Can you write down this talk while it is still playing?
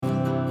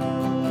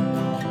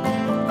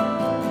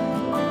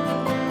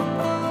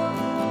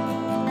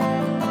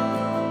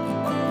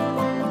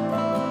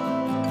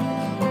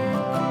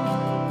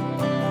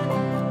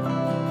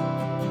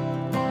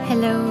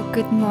Hello,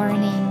 good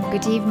morning,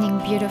 good evening,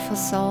 beautiful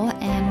soul,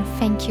 and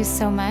thank you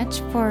so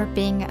much for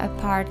being a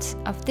part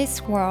of this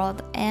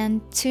world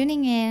and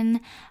tuning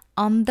in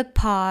on the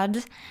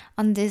pod,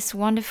 on this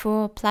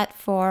wonderful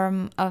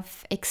platform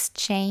of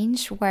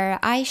exchange where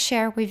I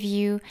share with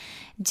you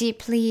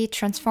deeply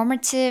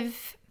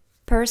transformative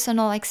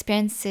personal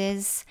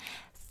experiences,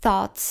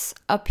 thoughts,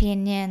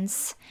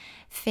 opinions,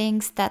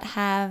 things that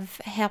have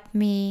helped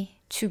me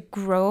to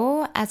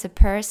grow as a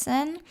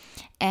person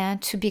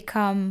and to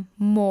become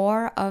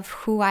more of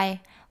who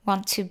I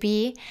want to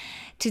be.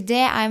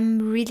 Today I'm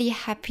really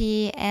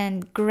happy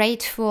and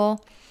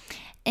grateful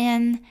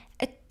and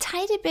a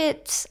tiny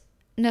bit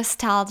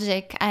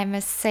nostalgic, I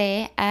must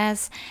say,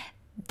 as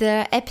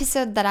the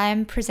episode that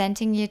I'm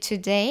presenting you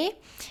today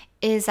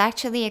is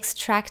actually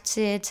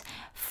extracted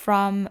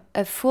from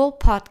a full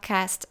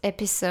podcast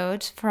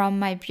episode from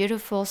my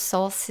beautiful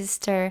soul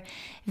sister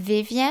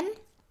Vivian.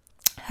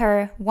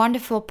 Her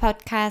wonderful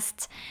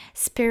podcast,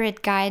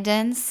 Spirit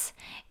Guidance,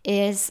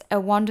 is a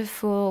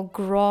wonderful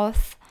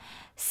growth,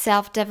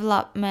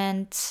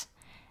 self-development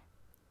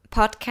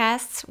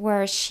podcast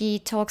where she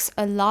talks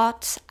a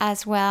lot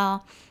as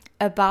well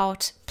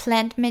about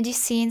plant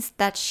medicines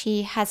that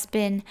she has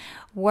been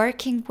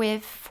working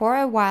with for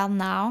a while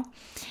now.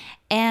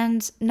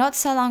 And not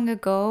so long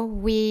ago,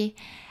 we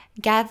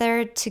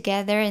gathered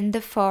together in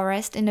the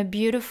forest in a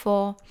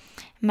beautiful,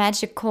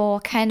 magical,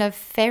 kind of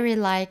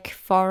fairy-like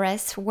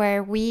forest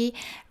where we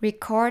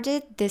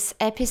recorded this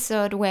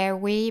episode where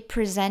we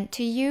present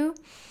to you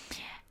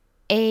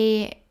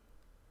a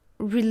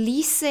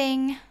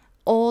releasing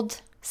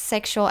old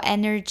sexual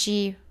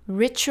energy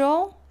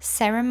ritual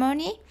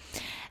ceremony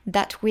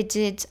that we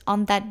did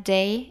on that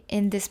day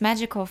in this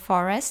magical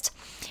forest.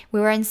 We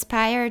were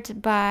inspired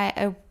by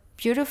a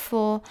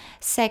beautiful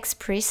sex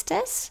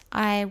priestess.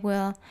 I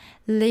will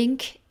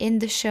link in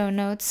the show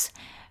notes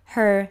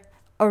her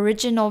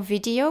original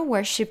video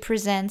where she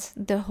presents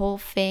the whole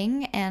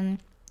thing and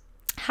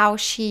how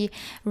she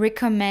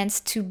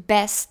recommends to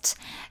best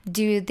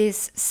do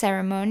this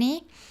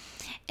ceremony.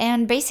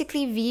 And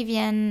basically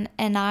Vivian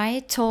and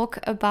I talk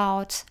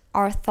about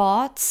our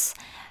thoughts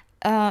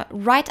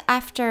right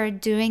after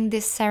doing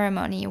this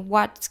ceremony,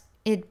 what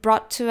it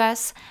brought to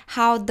us,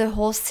 how the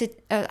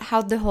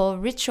whole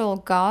ritual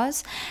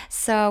goes.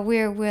 So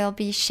we will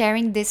be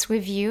sharing this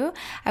with you.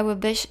 I will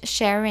be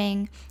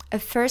sharing a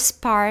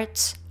first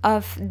part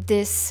of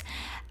this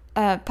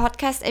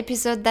podcast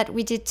episode that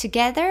we did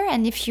together.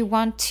 And if you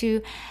want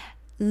to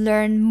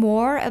learn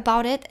more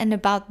about it and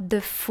about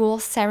the full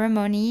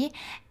ceremony,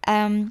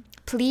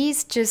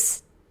 please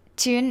just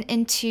tune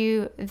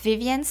into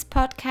Vivian's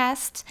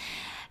podcast.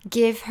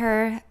 Give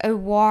her a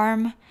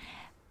warm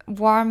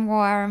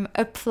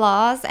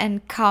applause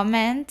and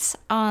comment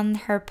on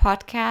her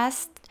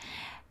podcast.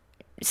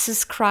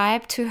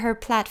 Subscribe to her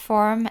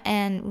platform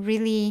and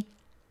really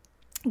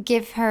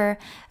give her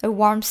a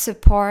warm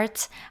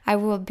support. I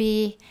will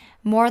be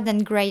more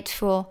than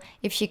grateful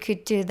if you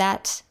could do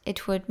that.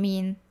 It would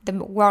mean the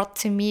world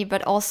to me,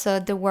 but also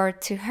the world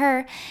to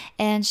her.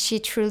 And she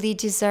truly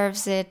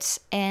deserves it.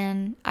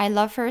 And I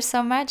love her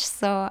so much.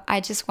 So I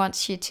just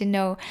want you to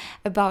know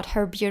about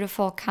her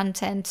beautiful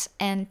content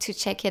and to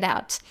check it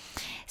out.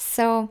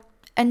 So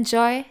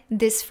enjoy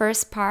this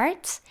first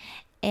part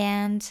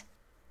and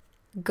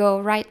go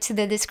right to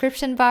the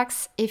description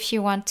box if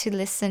you want to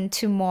listen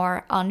to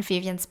more on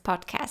Vivian's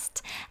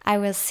podcast. I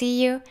will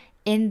see you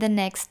in the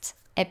next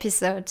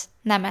episode.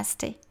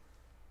 Namaste.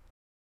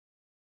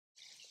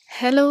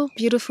 Hello,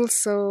 beautiful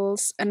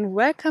souls, and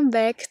welcome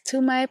back to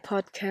my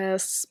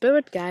podcast,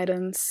 Spirit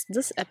Guidance.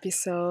 This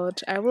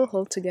episode I will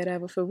hold together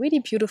with a really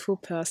beautiful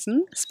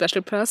person, a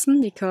special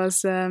person,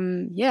 because,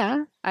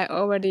 I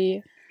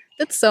already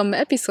did some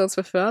episodes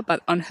with her,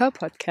 but on her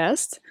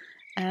podcast.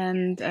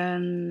 And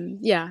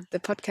the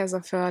podcast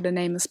of her, the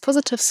name is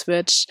Positive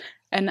Switch,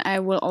 and I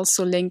will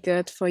also link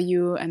it for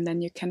you, and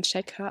then you can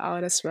check her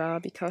out as well,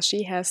 because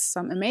she has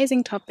some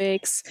amazing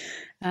topics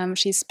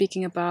she's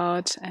speaking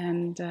about,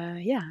 and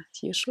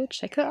you should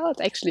check her out,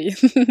 actually.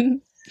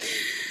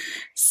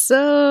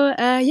 So,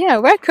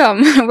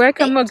 welcome.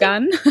 Welcome,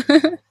 Morgan.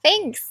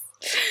 Thanks.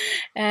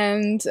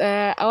 And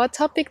our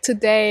topic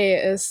today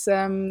is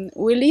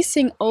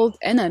releasing old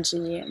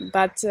energy,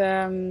 but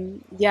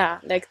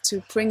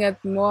to bring it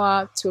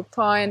more to a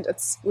point,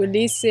 it's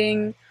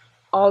releasing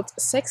old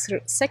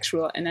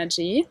sexual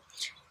energy.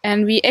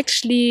 And we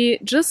actually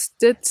just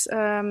did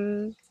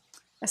a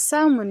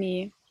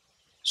ceremony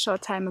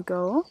short time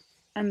ago,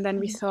 and then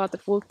we thought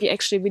it would be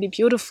actually really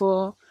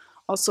beautiful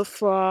also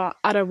for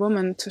other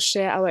women to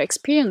share our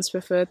experience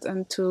with it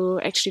and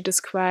to actually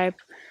describe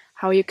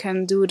how you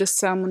can do the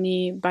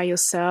ceremony by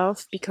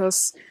yourself,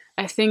 because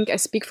I think I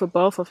speak for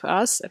both of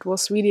us. It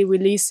was really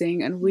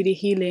releasing and really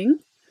healing.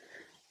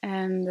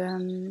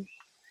 And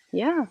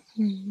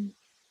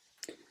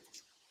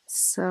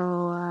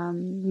So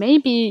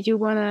maybe you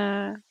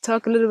wanna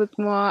talk a little bit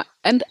more,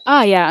 and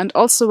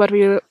also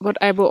what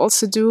I will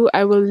also do,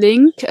 I will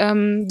link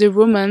the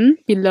woman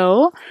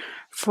below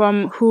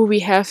from who we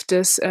have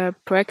this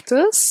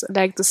practice,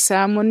 like the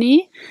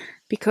ceremony,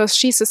 because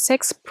she's a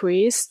sex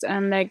priest,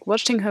 and like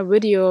watching her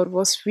video, it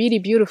was really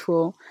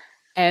beautiful.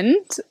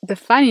 And the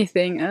funny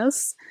thing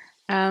is,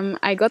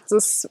 I got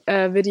this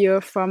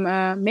video from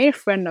a male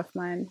friend of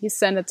mine. He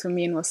sent it to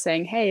me and was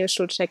saying, "Hey, you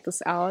should check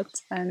this out."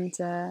 And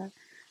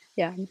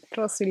yeah, it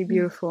was really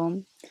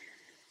beautiful.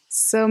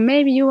 So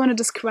maybe you want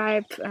to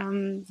describe,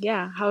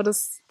 how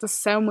does the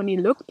ceremony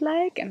looked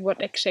like and what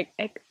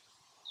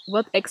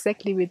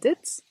exactly we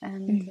did,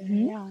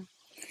 and yeah.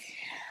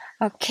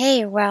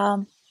 Okay,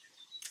 well,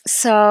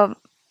 so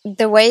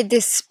the way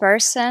this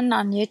person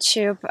on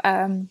YouTube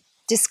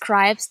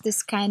describes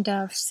this kind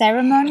of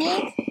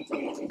ceremony,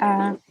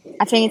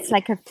 I think it's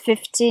like a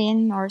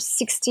 15 or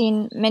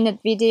 16-minute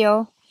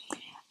video.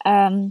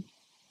 And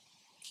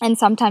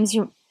sometimes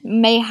you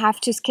may have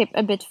to skip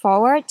a bit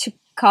forward to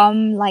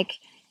come like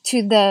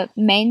to the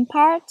main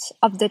part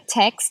of the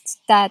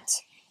text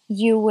that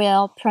you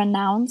will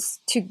pronounce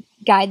to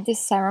guide this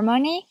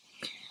ceremony.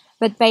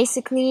 But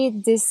basically,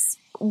 this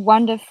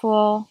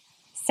wonderful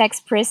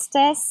sex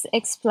priestess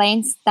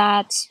explains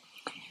that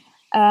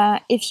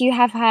if you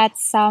have had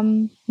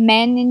some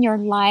men in your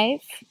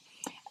life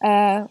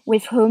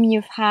with whom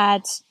you've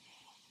had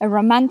a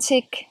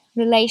romantic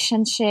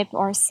relationship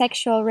or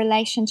sexual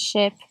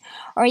relationship,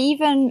 or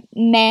even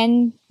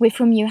men with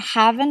whom you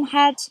haven't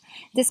had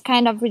this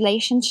kind of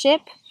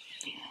relationship,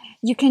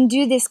 you can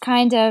do this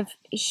kind of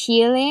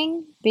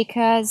healing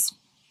because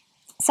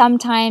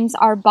sometimes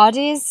our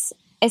bodies,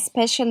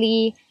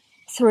 especially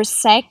through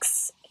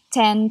sex,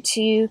 tend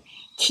to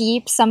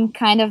keep some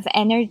kind of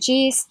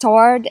energy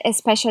stored,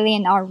 especially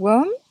in our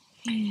womb.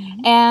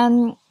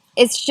 And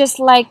it's just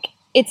like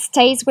it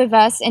stays with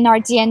us in our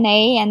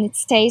DNA and it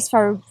stays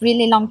for a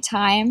really long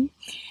time.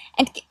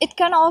 And it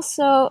can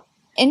also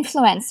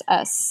influence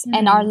us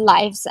and our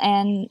lives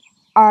and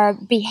our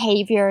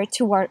behavior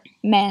toward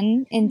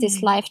men in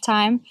this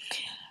lifetime.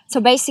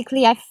 So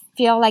basically, I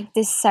feel like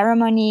this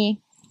ceremony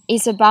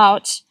is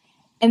about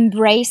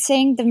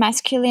embracing the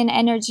masculine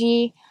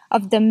energy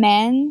of the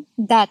men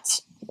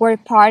that were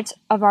part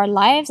of our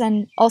lives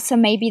and also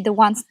maybe the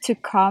ones to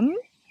come,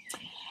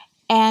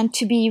 and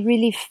to be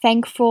really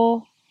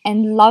thankful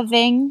and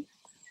loving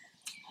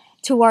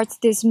towards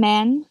these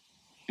men,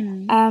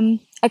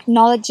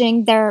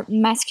 acknowledging their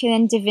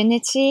masculine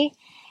divinity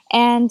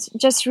and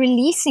just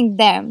releasing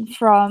them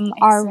from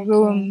our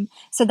room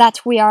so that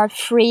we are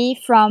free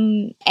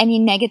from any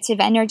negative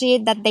energy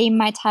that they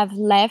might have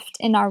left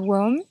in our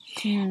womb,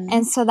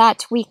 and so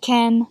that we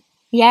can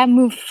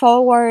move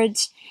forward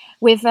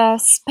with a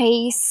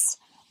space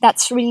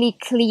that's really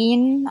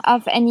clean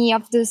of any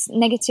of those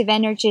negative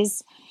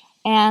energies,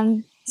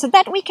 and so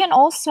that we can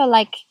also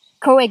like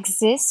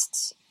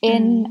coexist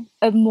in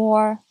a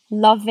more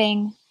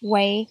loving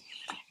way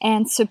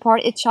and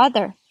support each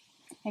other.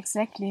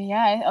 Exactly.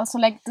 Yeah. I also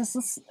like this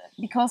is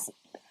because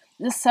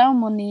the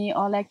ceremony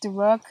or like the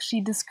work she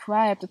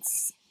described,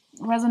 it's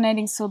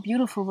resonating so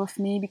beautiful with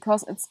me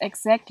because it's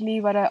exactly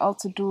what I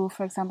also do,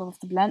 for example, with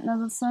the blend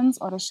medicines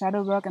or the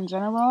shadow work in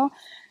general.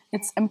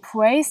 It's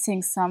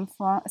embracing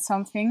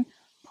something,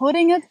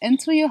 putting it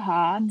into your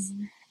heart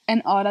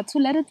in order to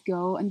let it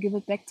go and give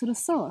it back to the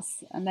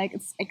source. And like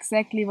it's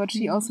exactly what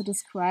she also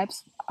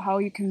describes, how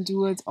you can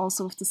do it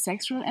also with the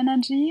sexual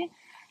energy.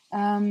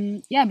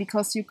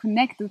 Because you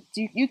connect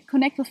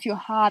with your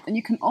heart, and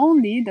you can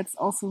only, that's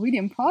also really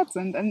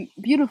important and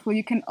beautiful,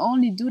 you can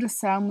only do the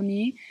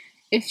ceremony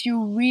if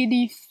you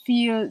really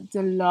feel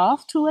the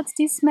love towards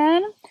these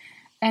men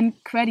and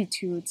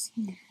gratitude.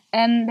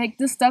 And like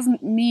this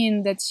doesn't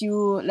mean that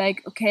you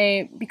like,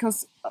 okay,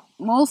 because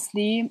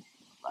mostly,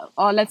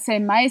 or let's say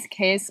in my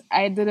case,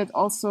 I did it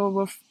also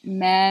with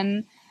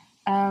men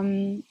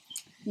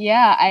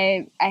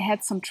I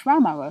had some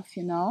trauma with,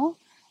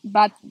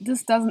 but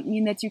this doesn't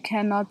mean that you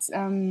cannot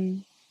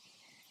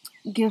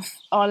give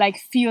or like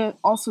feel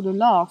also the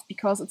love,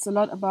 because it's a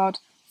lot about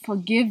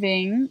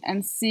forgiving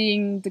and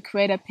seeing the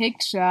greater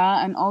picture,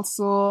 and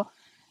also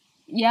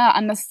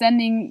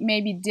understanding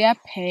maybe their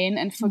pain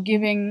and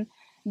forgiving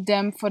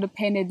them for the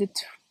pain they did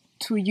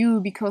to you,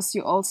 because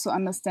you also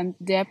understand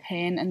their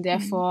pain, and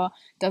therefore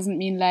doesn't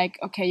mean like,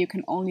 okay, you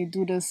can only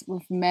do this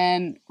with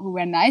men who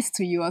were nice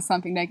to you or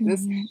something like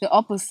this. The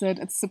opposite,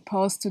 it's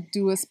supposed to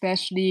do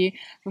especially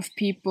with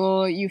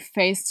people you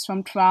faced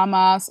from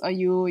traumas, or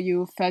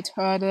you felt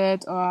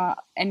hurted or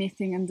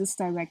anything in this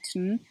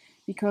direction,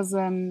 because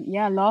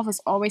love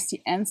is always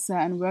the answer,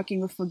 and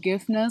working with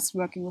forgiveness,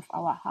 working with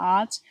our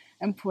heart,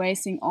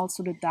 embracing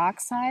also the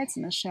dark sides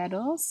and the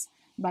shadows,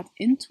 but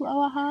into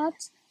our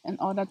heart, in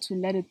order to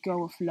let it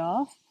go with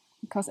love,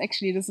 because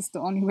actually this is the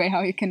only way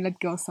how you can let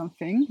go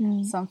something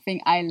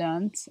I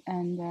learned.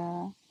 And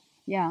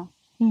Yeah,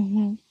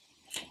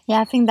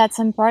 I think that's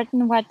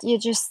important what you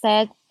just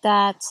said,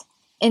 that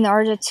in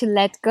order to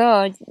let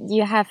go,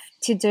 you have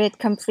to do it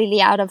completely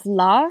out of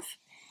love,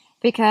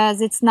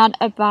 because it's not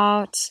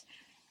about,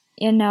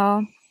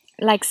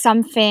 like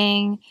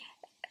something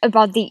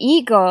about the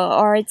ego,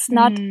 or it's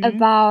not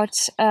about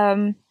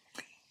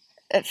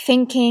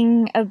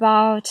thinking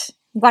about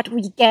what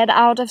we get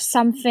out of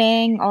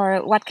something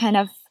or what kind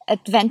of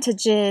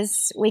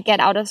advantages we get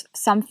out of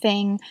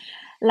something,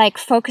 like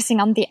focusing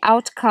on the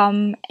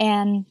outcome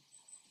and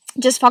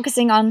just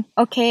focusing on,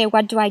 okay,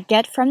 what do I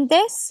get from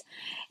this?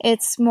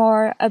 It's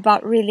more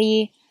about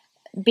really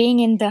being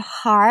in the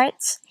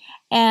heart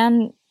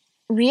and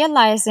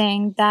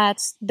realizing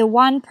that the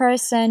one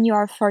person you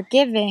are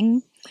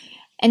forgiving,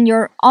 and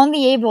you're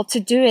only able to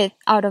do it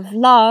out of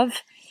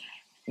love,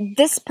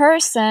 this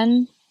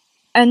person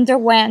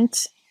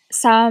underwent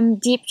some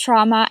deep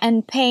trauma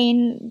and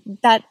pain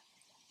that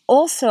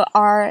also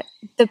are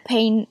the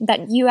pain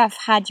that you have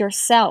had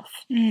yourself.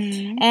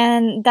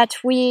 And that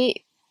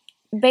we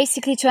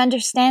basically, to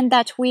understand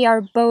that we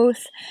are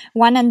both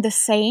one and the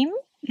same.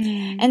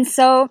 And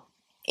so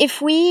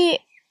if we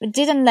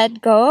didn't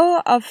let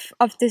go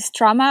of this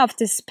trauma, of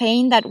this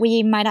pain that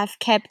we might have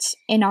kept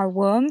in our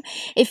womb,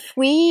 if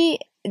we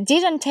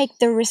didn't take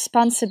the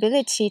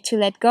responsibility to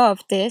let go of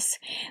this,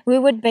 we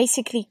would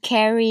basically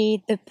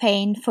carry the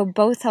pain for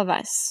both of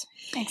us.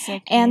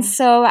 Exactly. And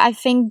so I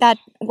think that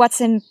what's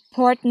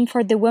important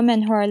for the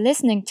women who are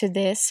listening to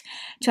this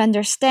to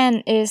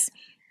understand is,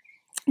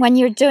 when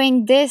you're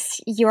doing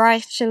this, you're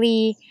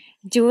actually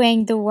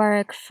doing the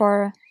work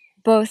for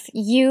both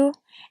you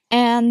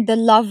and the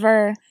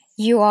lover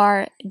you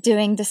are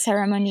doing the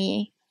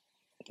ceremony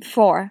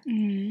for.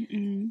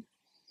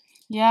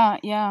 Yeah,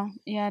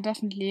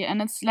 definitely.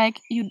 And it's like,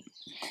 you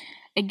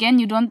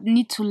don't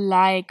need to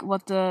like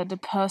what the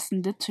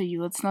person did to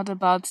you. It's not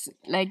about,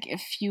 like,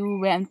 if you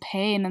were in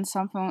pain and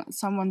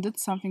someone did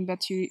something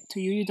bad to you,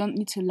 you don't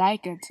need to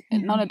like it.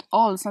 Not at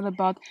all. It's not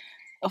about,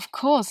 of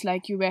course,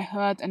 like, you were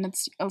hurt and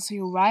it's also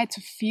your right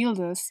to feel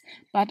this,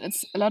 but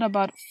it's a lot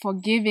about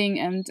forgiving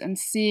and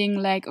seeing,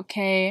 like,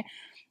 okay,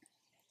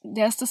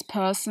 there's this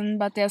person,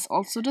 but there's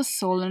also the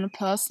soul in a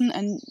person,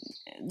 and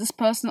this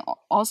person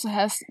also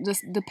has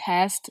the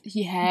past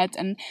he had,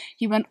 and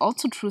he went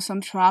also through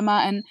some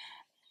trauma, and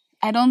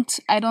I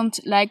don't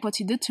like what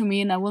he did to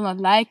me, and I will not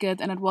like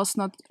it, and it was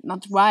not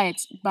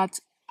right, but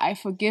I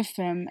forgive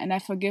him, and I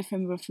forgive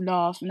him with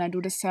love, and I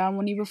do the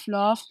ceremony with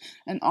love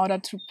in order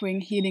to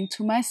bring healing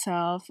to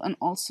myself and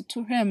also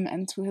to him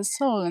and to his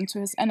soul and to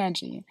his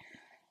energy.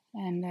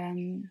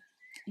 And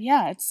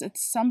it's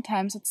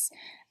sometimes it's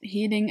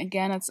healing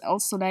again. It's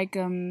also like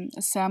a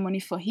ceremony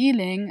for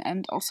healing,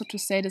 and also to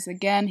say this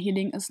again,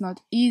 healing is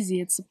not easy.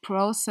 It's a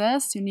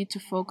process. You need to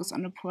focus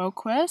on the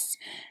progress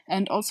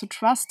and also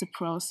trust the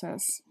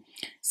process.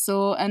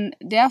 So, and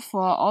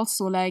therefore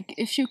also, like,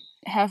 if you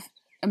have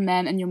a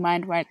man in your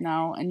mind right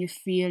now and you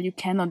feel you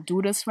cannot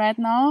do this right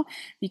now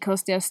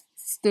because there's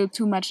still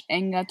too much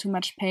anger, too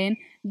much pain,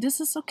 this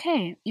is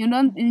okay. You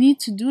don't need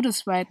to do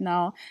this right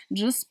now.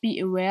 Just be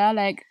aware,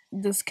 like,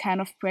 this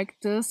kind of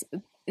practice,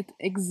 it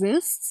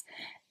exists,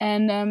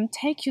 and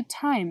take your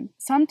time.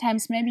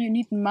 Sometimes maybe you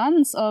need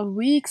months or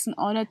weeks in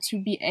order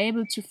to be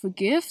able to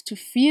forgive, to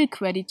feel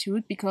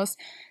gratitude, because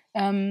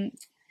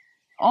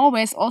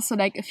always also,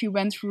 like, if you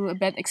went through a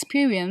bad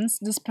experience,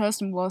 this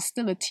person was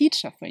still a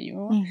teacher for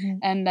you.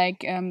 And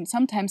like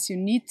sometimes you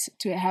need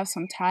to have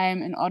some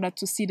time in order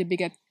to see the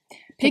bigger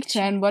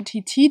picture and what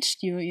he taught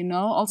you,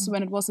 also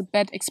when it was a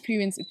bad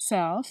experience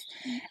itself.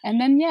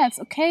 And then it's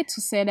okay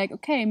to say, like,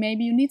 okay,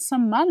 maybe you need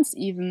some months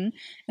even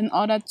in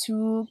order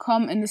to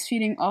come in this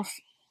feeling of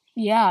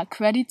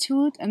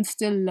gratitude and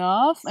still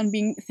love and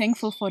being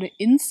thankful for the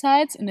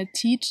insights and the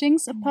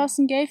teachings a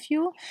person gave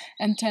you,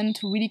 and then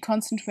to really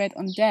concentrate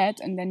on that,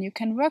 and then you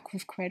can work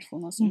with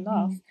gratefulness and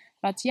love.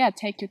 But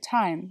take your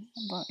time.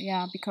 But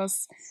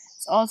because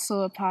it's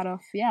also a part of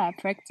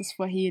practice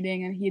for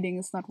healing, and healing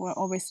is not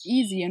always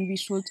easy, and we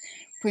should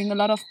bring a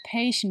lot of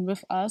patience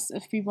with us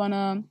if we want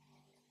to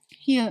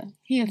heal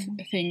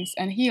things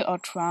and heal our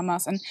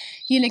traumas and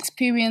heal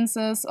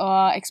experiences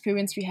or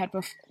experience we had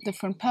with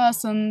different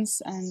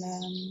persons. And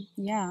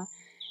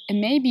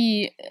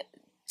maybe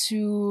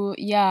to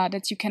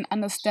that you can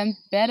understand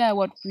better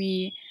what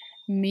we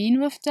mean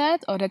with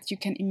that, or that you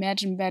can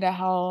imagine better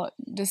how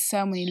this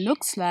ceremony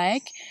looks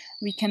like,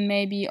 we can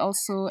maybe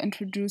also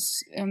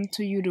introduce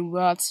to you the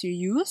words you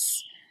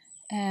use.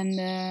 And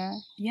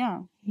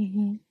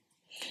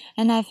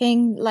And I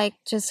think, like,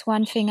 just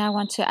one thing I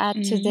want to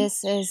add to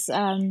this is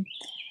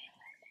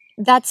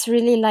that's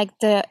really, like,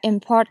 the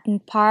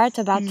important part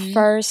about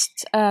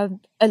first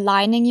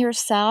aligning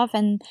yourself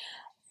and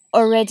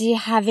already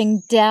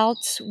having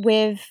dealt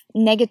with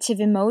negative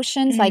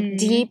emotions, like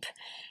deep,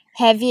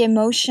 heavy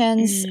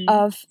emotions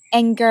of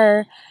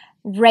anger,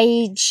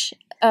 rage,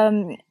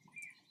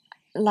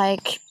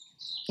 like,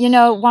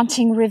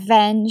 wanting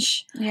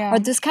revenge, or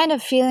those kind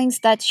of feelings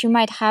that you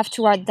might have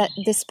toward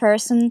this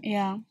person.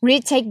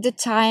 Really take the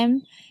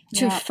time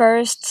to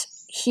first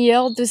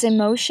heal those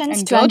emotions,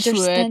 and to go understand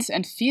through it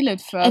and feel it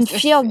first, and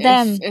feel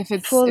them if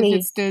it's fully. if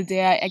it's still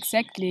there.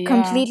 Exactly.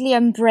 Completely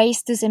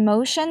embrace those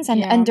emotions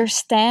and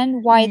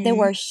understand why they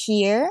were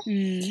here,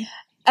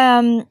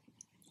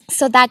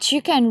 so that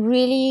you can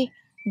really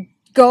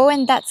go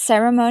in that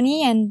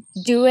ceremony and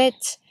do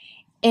it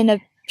in a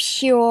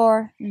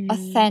pure,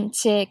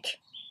 authentic,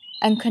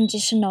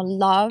 unconditional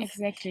love.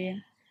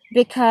 Exactly.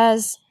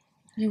 Because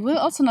you will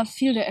also not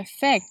feel the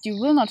effect. You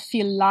will not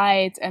feel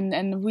light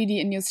and really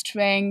in your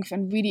strength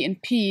and really in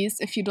peace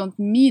if you don't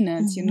mean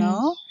it, you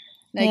know?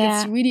 Like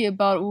it's Yeah. really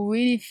about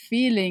really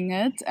feeling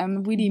it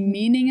and really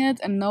meaning it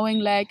and knowing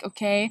like,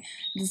 okay,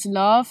 this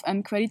love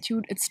and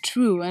gratitude, it's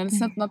true. And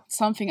it's not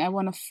something I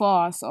want to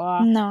force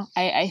or No.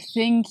 I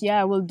think,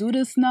 yeah, I will do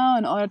this now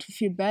in order to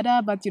feel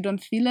better, but you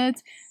don't feel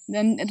it,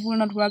 then it will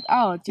not work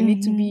out. You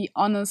need to be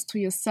honest to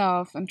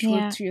yourself and true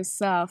Yeah. to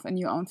yourself and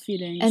your own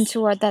feelings. And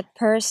toward that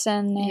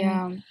person. And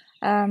Yeah.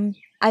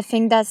 I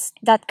think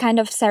that kind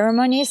of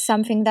ceremony is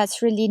something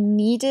that's really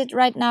needed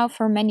right now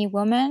for many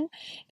women,